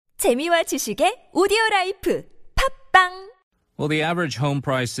재미와 지식의 오디오라이프 팝빵. Well, the average home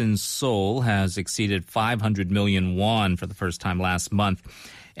price in Seoul has exceeded 500 million won for the first time last month,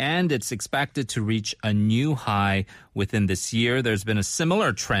 and it's expected to reach a new high within this year. There's been a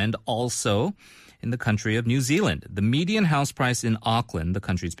similar trend also in the country of New Zealand. The median house price in Auckland, the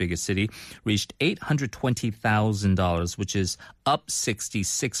country's biggest city, reached $820,000, which is up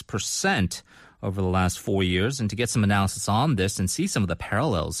 66% over the last 4 years. And to get some analysis on this and see some of the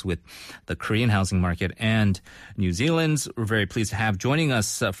parallels with the Korean housing market and New Zealand's, we're very pleased to have joining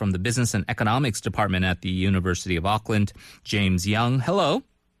us from the Business and Economics Department at the University of Auckland, James Young. Hello.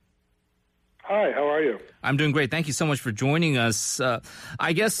 Hi, how are you? I'm doing great. Thank you so much for joining us.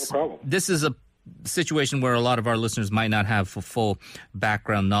 I guess this is a situation where a lot of our listeners might not have full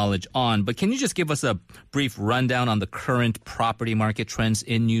background knowledge on, but can you just give us a brief rundown on the current property market trends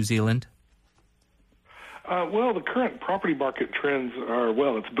in New Zealand? Well, the current property market trends are,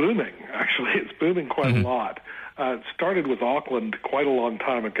 it's booming, actually. It's booming quite a lot. It started with Auckland quite a long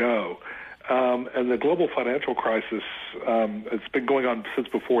time ago, and the global financial crisis, it's been going on since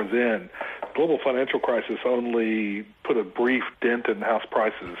before then. The global financial crisis only put a brief dent in house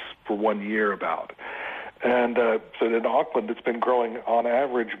prices for 1 year about. And so in Auckland, it's been growing on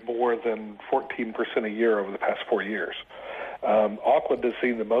average more than 14% a year over the past 4 years. Auckland has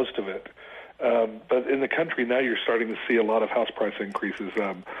seen the most of it. But in the country now you're starting to see a lot of house price increases.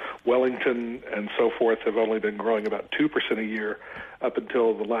 Wellington and so forth have only been growing about 2% a year up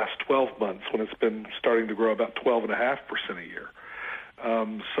until the last 12 months when it's been starting to grow about 12.5% a year.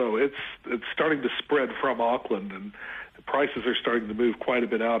 So it's starting to spread from Auckland, and the prices are starting to move quite a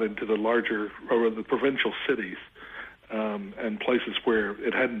bit out into the larger or the provincial cities and places where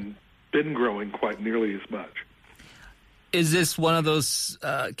it hadn't been growing quite nearly as much. Is this one of those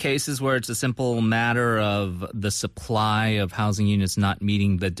cases where it's a simple matter of the supply of housing units not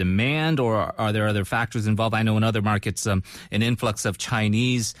meeting the demand, or are there other factors involved? I know in other markets, an influx of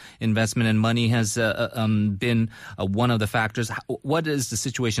Chinese investment and money has been one of the factors. What is the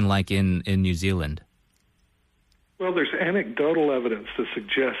situation like in New Zealand? Well, there's anecdotal evidence to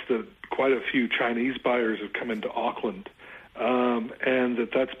suggest that quite a few Chinese buyers have come into Auckland. And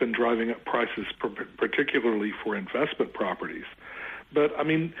that's been driving up prices, particularly for investment properties. But, I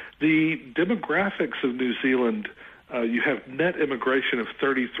mean, the demographics of New Zealand, you have net immigration of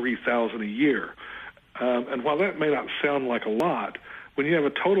 33,000 a year. And while that may not sound like a lot, when you have a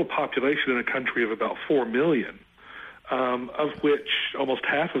total population in a country of about 4 million, of which almost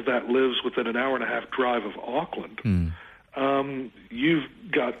half of that lives within an hour-and-a-half drive of Auckland, you've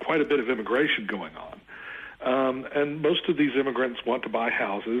got quite a bit of immigration going on. And most of these immigrants want to buy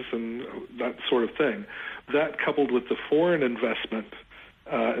houses and that sort of thing. That, coupled with the foreign investment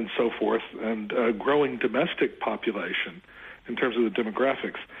and so forth, and growing domestic population in terms of the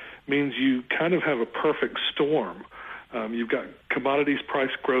demographics, means you kind of have a perfect storm. You've got commodities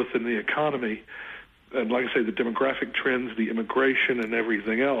price growth in the economy, and like I say, the demographic trends, the immigration, and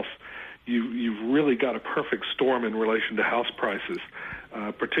everything else. You've really got a perfect storm in relation to house prices,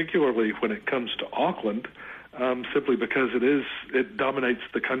 particularly when it comes to Auckland, simply because it dominates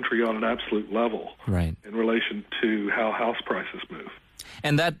the country on an absolute level in relation to how house prices move.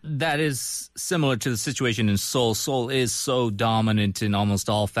 And that is similar to the situation in Seoul. Seoul is so dominant in almost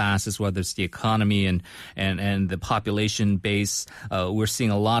all facets, whether it's the economy and the population base. We're seeing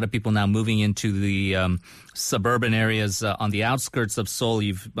a lot of people now moving into the suburban areas on the outskirts of Seoul.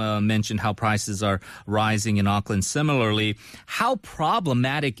 You've mentioned how prices are rising in Auckland similarly. How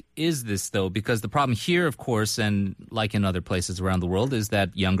problematic is this, though? Because the problem here, of course, and like in other places around the world, is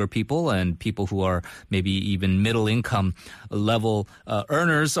that younger people and people who are maybe even middle income level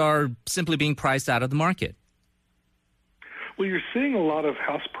earners are simply being priced out of the market. Well, you're seeing a lot of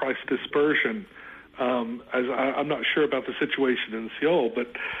house price dispersion. I'm not sure about the situation in Seoul, but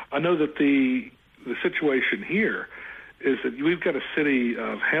I know that the situation here is that we've got a city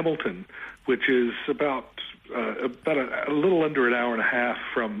of Hamilton, which is about a little under an hour and a half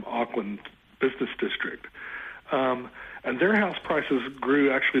from Auckland Business District. And their house prices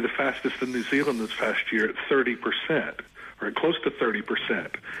grew actually the fastest in New Zealand this past year at 30%, or close to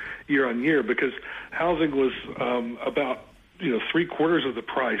 30% year on year, because housing was about three-quarters of the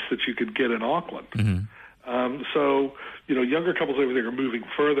price that you could get in Auckland. So younger couples over there are moving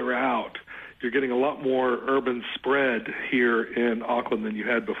further out. You're getting a lot more urban spread here in Auckland than you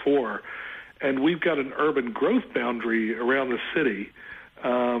had before. And we've got an urban growth boundary around the city,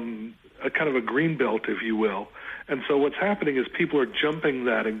 a kind of a green belt, if you will. And so what's happening is people are jumping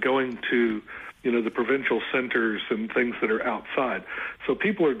that and going to, the provincial centers and things that are outside. So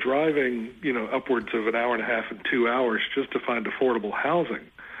people are driving, upwards of an hour and a half and 2 hours just to find affordable housing.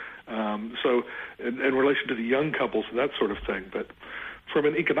 So in relation to the young couples and that sort of thing. But from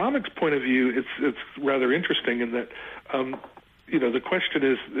an economics point of view, it's rather interesting in that, the question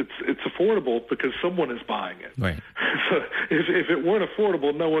is it's affordable because someone is buying it. Right. So if it weren't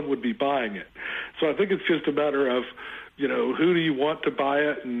affordable, no one would be buying it. So I think it's just a matter of, who do you want to buy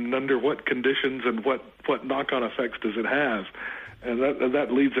it and under what conditions and what knock-on effects does it have? And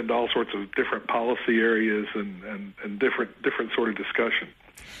that leads into all sorts of different policy areas and different sort of discussion.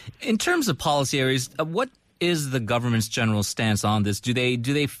 In terms of policy areas, what is the government's general stance on this? Do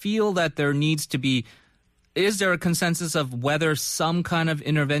they feel that there needs to be, is there a consensus of whether some kind of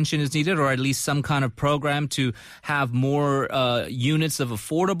intervention is needed or at least some kind of program to have more units of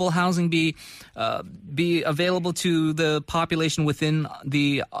affordable housing be available to the population within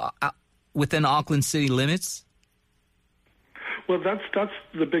Auckland city limits? Well, that's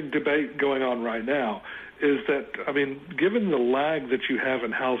the big debate going on right now, is that, given the lag that you have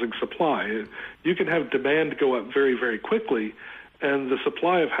in housing supply, you can have demand go up very, very quickly, and the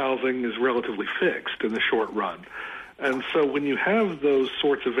supply of housing is relatively fixed in the short run. And so when you have those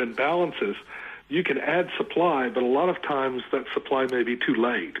sorts of imbalances, you can add supply, but a lot of times that supply may be too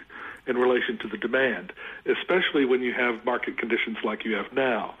late in relation to the demand, especially when you have market conditions like you have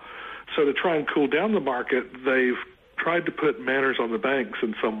now. So to try and cool down the market, they've tried to put manners on the banks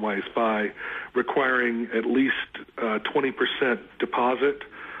in some ways by requiring at least 20% deposit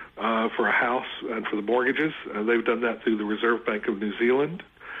for a house and for the mortgages. They've done that through the Reserve Bank of New Zealand.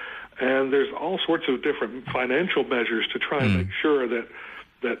 And there's all sorts of different financial measures to try and make sure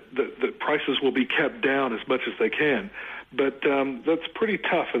that prices will be kept down as much as they can. But that's pretty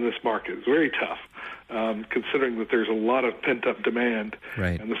tough in this market. It's very tough, considering that there's a lot of pent-up demand,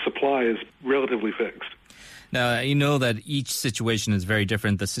 right, and the supply is relatively fixed. Now, you know that each situation is very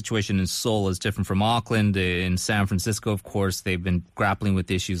different. The situation in Seoul is different from Auckland. In San Francisco, of course, they've been grappling with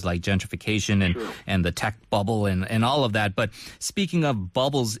issues like gentrification and the tech bubble and all of that. But speaking of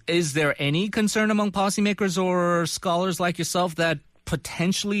bubbles, is there any concern among policymakers or scholars like yourself that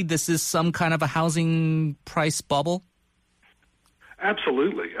potentially this is some kind of a housing price bubble?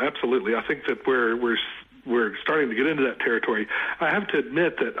 Absolutely. I think that we're starting to get into that territory. I have to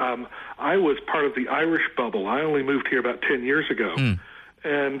admit that I was part of the Irish bubble. I only moved here about 10 years ago.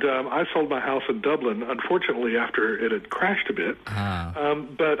 And I sold my house in Dublin, unfortunately, after it had crashed a bit.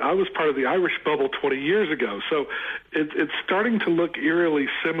 But I was part of the Irish bubble 20 years ago. So it's starting to look eerily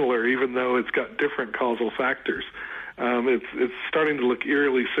similar, even though it's got different causal factors. It's starting to look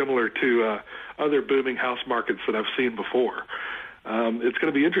eerily similar to other booming house markets that I've seen before. It's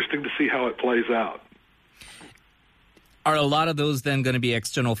going to be interesting to see how it plays out. Are a lot of those then going to be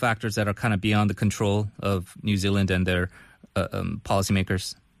external factors that are kind of beyond the control of New Zealand and their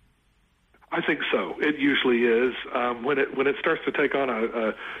policymakers? I think so. It usually is. When it starts to take on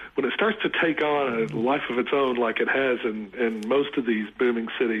a life of its own, like it has in most of these booming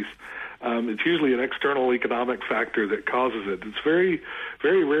cities, it's usually an external economic factor that causes it. It's very,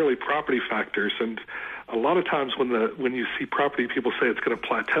 very rarely property factors, and a lot of times when you see property, people say it's going to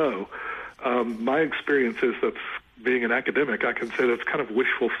plateau. My experience is that's, being an academic, I can say that's kind of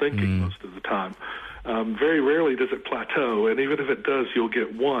wishful thinking most of the time. Very rarely does it plateau, and even if it does, you'll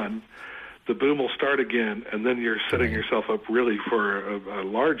get one. The boom will start again, and then you're setting yourself up really for a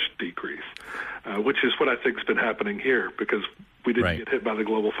large decrease, which is what I think has been happening here because we didn't get hit by the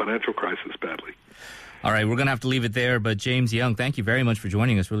global financial crisis badly. All right, we're going to have to leave it there, but James Young, thank you very much for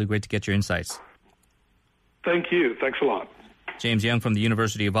joining us. Really great to get your insights. Thank you. Thanks a lot. James Young from the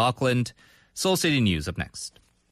University of Auckland. Seoul City News up next.